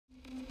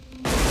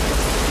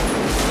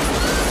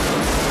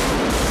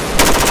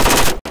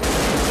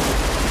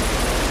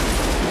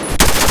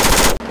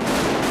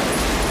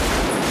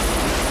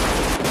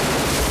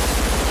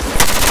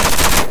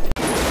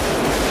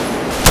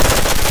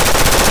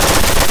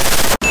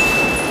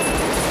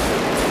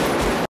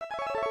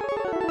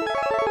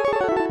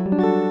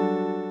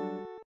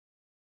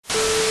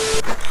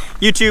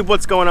YouTube,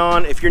 what's going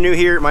on? If you're new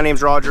here, my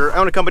name's Roger. I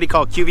own a company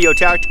called QVO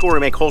Tactical where we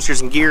make holsters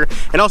and gear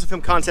and also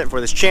film content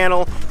for this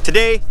channel.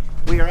 Today,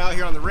 we are out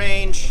here on the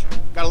range.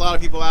 Got a lot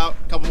of people out,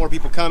 a couple more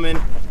people coming.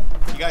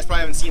 You guys probably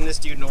haven't seen this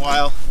dude in a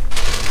while.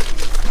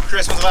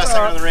 Chris, when's the last time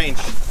you were on the range?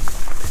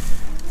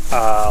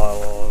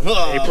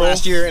 April.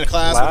 Last year in a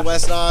class with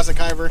West Oz at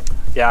Kyber.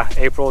 Yeah,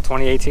 April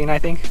 2018, I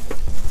think.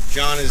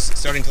 John is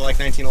starting to like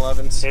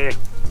 1911s. Hey.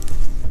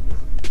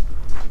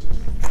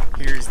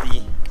 Here's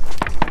the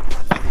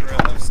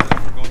plethora of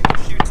stuff we're going to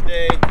shoot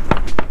today.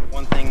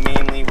 One thing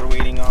mainly we're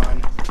waiting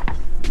on.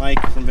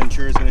 Mike from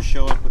Ventura is going to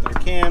show up with our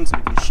cam so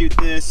we can shoot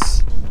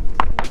this.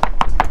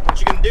 What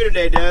you going to do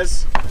today,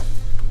 Des?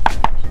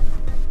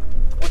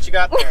 What you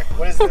got there?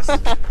 What is this?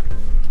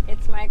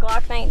 It's my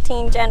Glock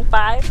 19 Gen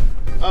 5.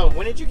 Oh,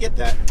 when did you get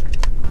that?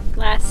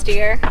 Last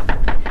year.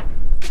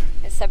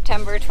 It's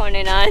September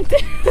 29th.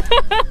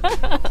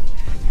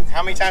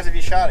 How many times have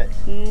you shot it?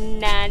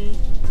 None.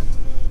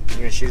 You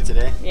gonna shoot it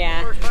today?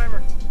 Yeah. First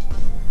timer.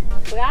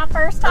 We got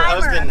first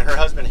timer. Her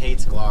husband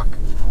hates Glock.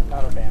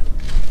 Not a fan.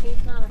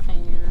 He's not a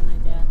fan,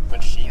 I guess.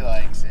 But she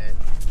likes it.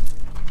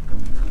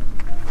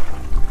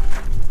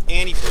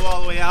 And he flew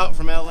all the way out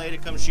from LA to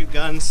come shoot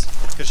guns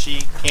because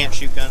she can't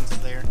shoot guns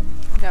there.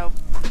 Nope.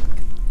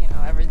 You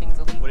know, everything's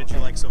illegal. What did you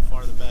like so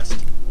far the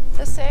best?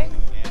 The SIG?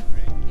 Yeah,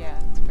 right.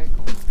 Yeah, it's pretty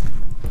cool.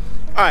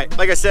 Alright,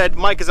 like I said,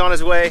 Mike is on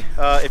his way.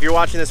 If you're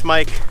watching this,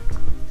 Mike,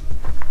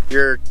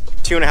 you're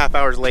 2.5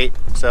 hours late.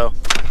 So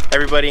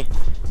everybody,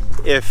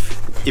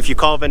 if you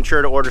call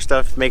Ventura to order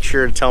stuff, make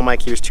sure to tell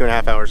Mike he was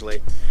 2.5 hours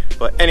late.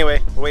 But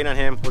anyway, we're waiting on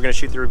him. We're gonna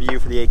shoot the review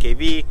for the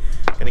AKV.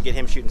 Gonna get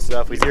him shooting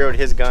stuff. We zeroed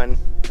his gun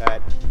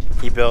that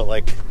he built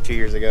like 2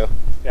 years ago.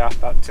 Yeah,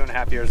 about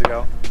 2.5 years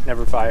ago.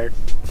 Never fired.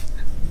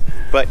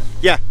 But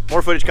yeah,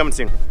 more footage coming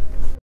soon.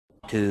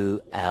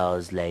 2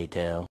 hours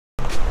later.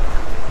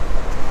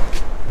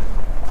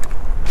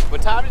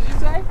 What time did you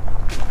say?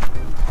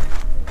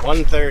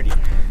 1:30.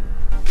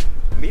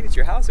 Meet at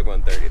your house at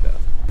 1:30 though.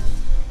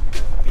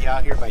 Be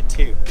out here by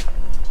 2.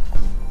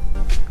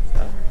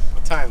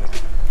 What time is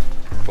it?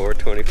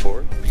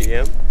 4:24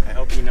 p.m. I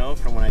hope you know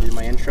from when I did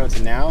my intro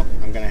to now,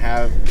 I'm gonna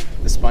have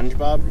the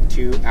SpongeBob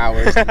 2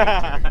 hours.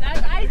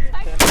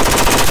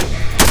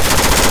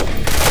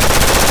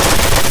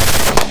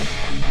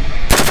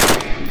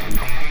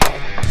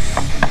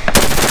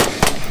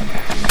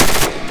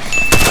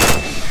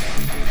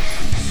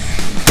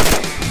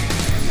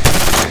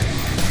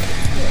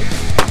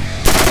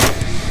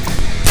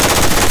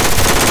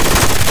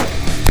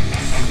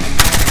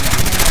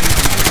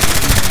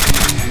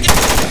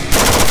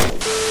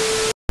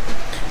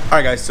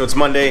 Alright guys, so it's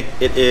Monday.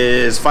 It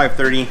is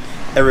 5:30.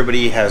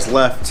 Everybody has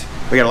left.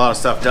 We got a lot of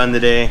stuff done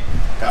today.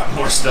 Got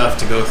more stuff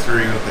to go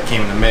through that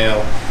came in the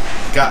mail.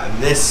 Got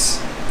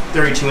this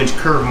 32-inch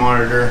curve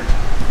monitor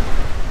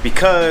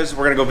because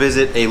we're gonna go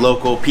visit a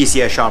local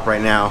PCI shop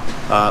right now.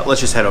 Let's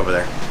just head over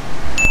there.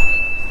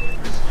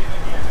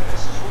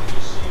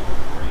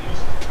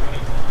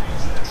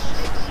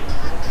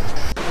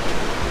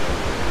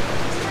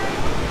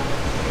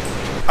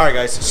 Alright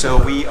guys,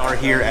 so we are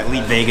here at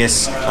Lead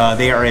Vegas.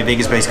 They are a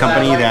Vegas-based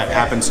company that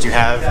happens to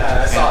have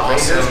an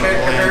awesome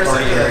land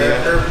party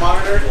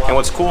area. And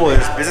what's cool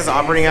is business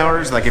operating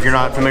hours, like if you're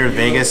not familiar with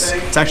Vegas,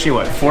 it's actually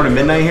what, 4 to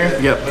midnight here?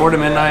 Yep, 4 to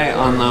midnight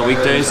on the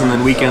weekdays, and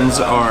then weekends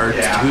are 2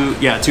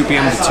 p.m. to 2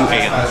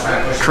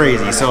 a.m.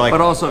 Crazy, so like...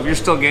 But also, if you're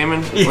still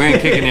gaming, we ain't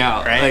kicking you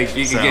out. Right? Like,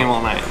 you can game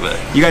all night, but...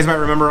 You guys might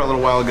remember a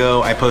little while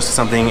ago, I posted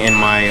something in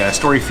my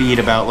story feed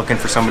about looking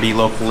for somebody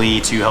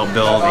locally to help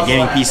build a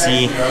gaming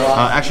PC.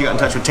 Actually got in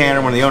touch with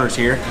Tanner, one of the owners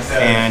here,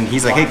 and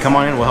he's like, hey, come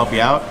on in, we'll help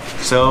you out.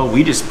 So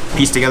we just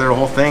pieced together a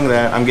whole thing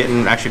that I'm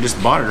getting, actually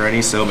just bought it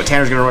already, so, but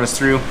Tanner's gonna run us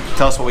through.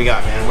 Tell us what we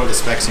got, man. What are the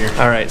specs here?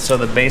 All right, so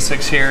the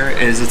basics here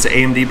is it's an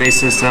AMD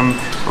based system.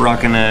 We're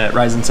rocking a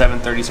Ryzen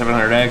 7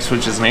 3700X,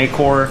 which is an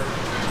 8-core.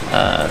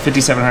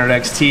 5700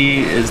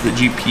 XT is the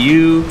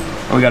GPU.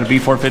 And we got a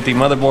B450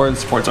 motherboard,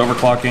 supports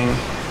overclocking.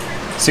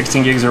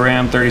 16 gigs of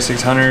RAM,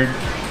 3600.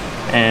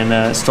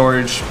 And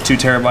storage, 2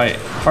 terabyte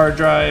hard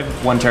drive,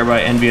 1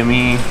 terabyte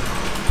NVMe.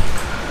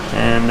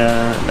 And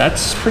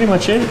that's pretty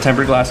much it.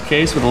 Tempered glass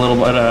case with a little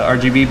bit of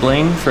RGB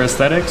bling for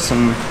aesthetics,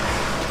 and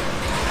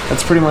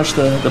that's pretty much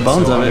the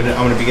bones of it.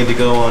 I'm gonna be good to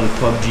go on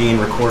PUBG and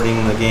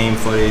recording the game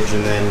footage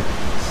and then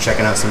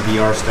checking out some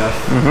VR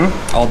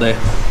stuff. All day.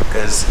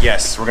 Because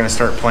yes, we're gonna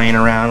start playing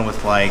around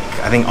with, like,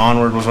 I think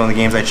Onward was one of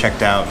the games I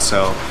checked out.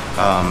 So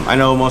I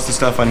know most of the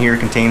stuff on here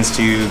contains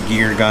to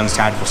gear, guns,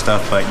 tactical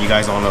stuff, but you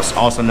guys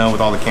also know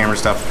with all the camera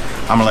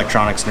stuff, I'm an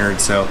electronics nerd,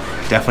 so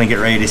definitely get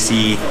ready to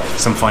see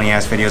some funny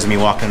ass videos of me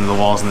walking into the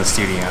walls in the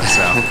studio.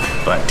 So,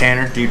 but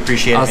Tanner, dude,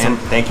 appreciate it, man.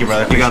 Thank you,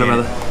 brother. You got it,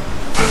 brother.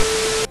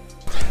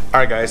 All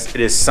right, guys, it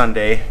is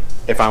Sunday.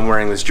 If I'm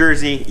wearing this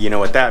jersey, you know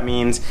what that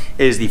means.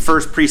 It is the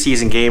first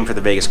preseason game for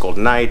the Vegas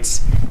Golden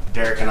Knights.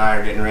 Derek and I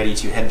are getting ready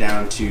to head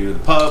down to the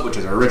pub, which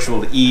is our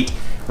ritual to eat.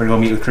 We're gonna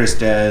go meet with Chris,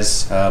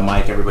 Des,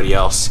 Mike, everybody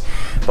else.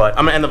 But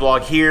I'm gonna end the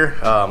vlog here.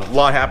 A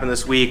lot happened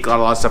this week, a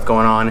lot of stuff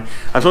going on.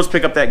 I'm supposed to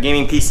pick up that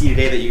gaming PC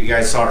today that you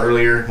guys saw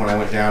earlier when I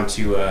went down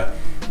to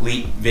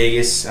Elite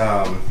Vegas.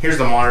 Here's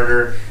the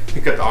monitor.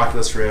 Pick up the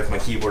Oculus Rift, my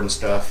keyboard and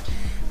stuff.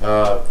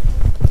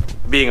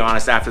 Being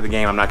honest, after the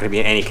game, I'm not going to be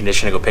in any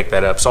condition to go pick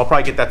that up. So I'll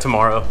probably get that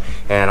tomorrow,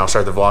 and I'll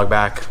start the vlog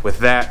back with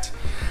that.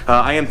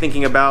 I am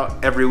thinking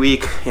about every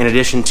week, in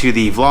addition to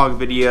the vlog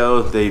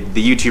video, the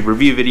YouTube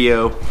review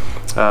video,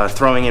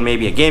 throwing in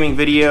maybe a gaming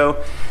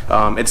video.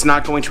 It's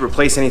not going to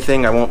replace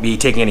anything. I won't be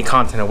taking any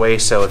content away,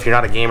 so if you're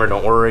not a gamer,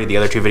 don't worry. The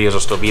other 2 videos will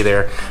still be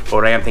there. But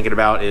what I am thinking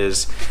about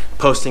is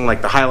posting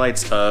like the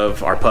highlights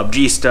of our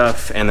PUBG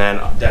stuff, and then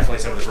definitely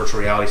some of the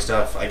virtual reality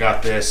stuff. I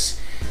got this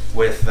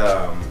with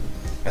a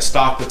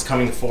stock that's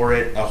coming for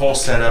it, a whole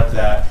setup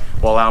that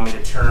will allow me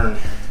to turn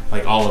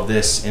like all of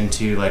this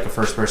into like a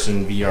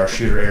first-person VR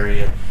shooter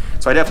area.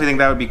 So I definitely think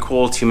that would be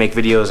cool to make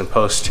videos and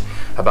post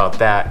about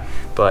that.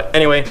 But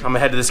anyway, I'm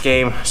ahead to this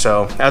game.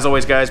 So as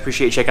always, guys,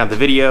 appreciate you checking out the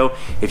video.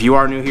 If you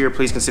are new here,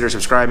 please consider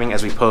subscribing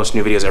as we post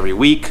new videos every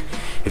week.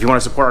 If you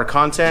want to support our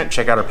content,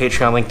 check out our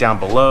Patreon link down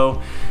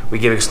below. We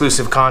give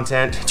exclusive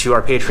content to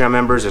our Patreon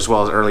members as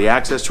well as early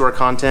access to our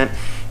content.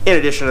 In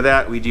addition to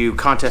that, we do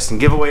contests and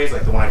giveaways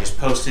like the one I just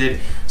posted.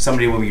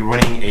 Somebody will be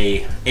winning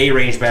a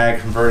range bag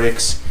from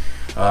Verdicts.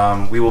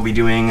 We will be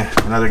doing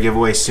another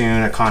giveaway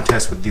soon, a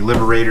contest with the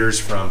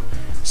Liberators from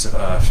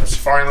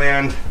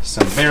Safariland,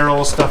 some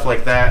barrels, stuff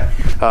like that.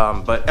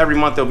 But every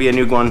month there'll be a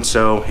new one,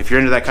 so if you're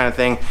into that kind of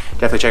thing,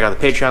 definitely check out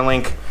the Patreon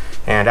link.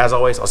 And as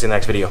always, I'll see you in the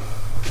next video.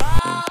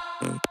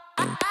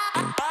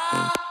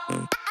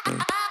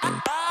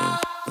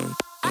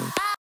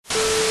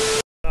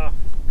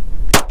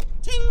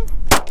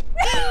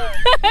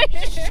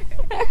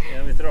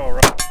 Let me throw a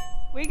rock.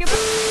 We can.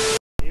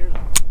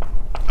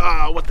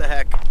 Oh, what the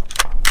heck?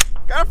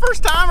 Got a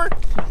first timer.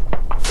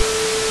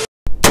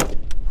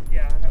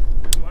 Yeah,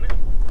 you want it?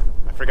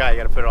 I forgot, you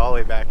gotta put it all the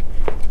way back.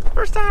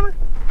 First timer.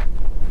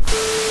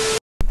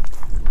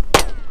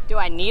 Do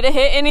I need to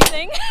hit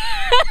anything?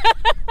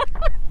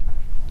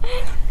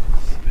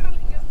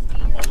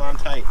 Hold on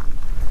tight.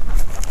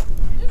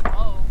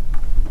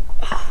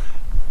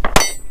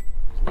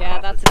 Yeah,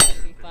 that's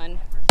gonna be fun.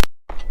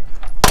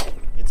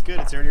 It's good,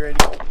 it's already ready.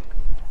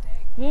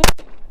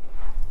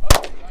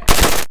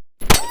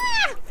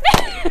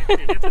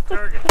 Hit the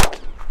target.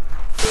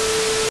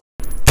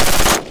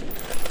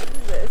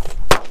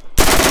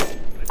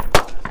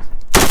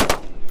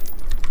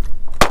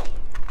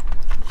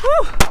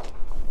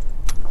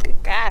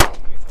 Good God.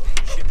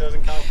 Shoot those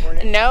in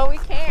California? No, we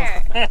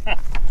can't.